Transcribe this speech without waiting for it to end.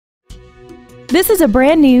This is a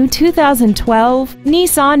brand new 2012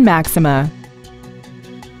 Nissan Maxima.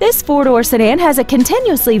 This four-door sedan has a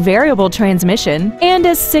continuously variable transmission and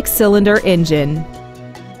a six-cylinder engine.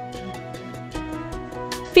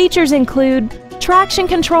 Features include traction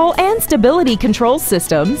control and stability control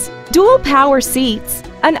systems, dual power seats,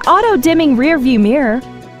 an auto-dimming rearview mirror,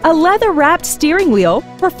 a leather-wrapped steering wheel,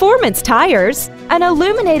 performance tires, an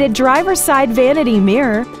illuminated driver's side vanity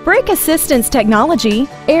mirror, brake assistance technology,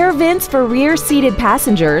 air vents for rear-seated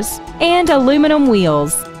passengers, and aluminum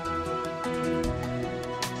wheels.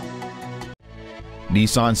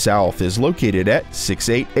 Nissan South is located at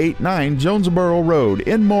 6889 Jonesboro Road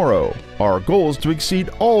in Morrow. Our goal is to exceed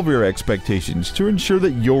all of your expectations to ensure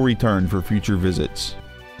that you'll return for future visits.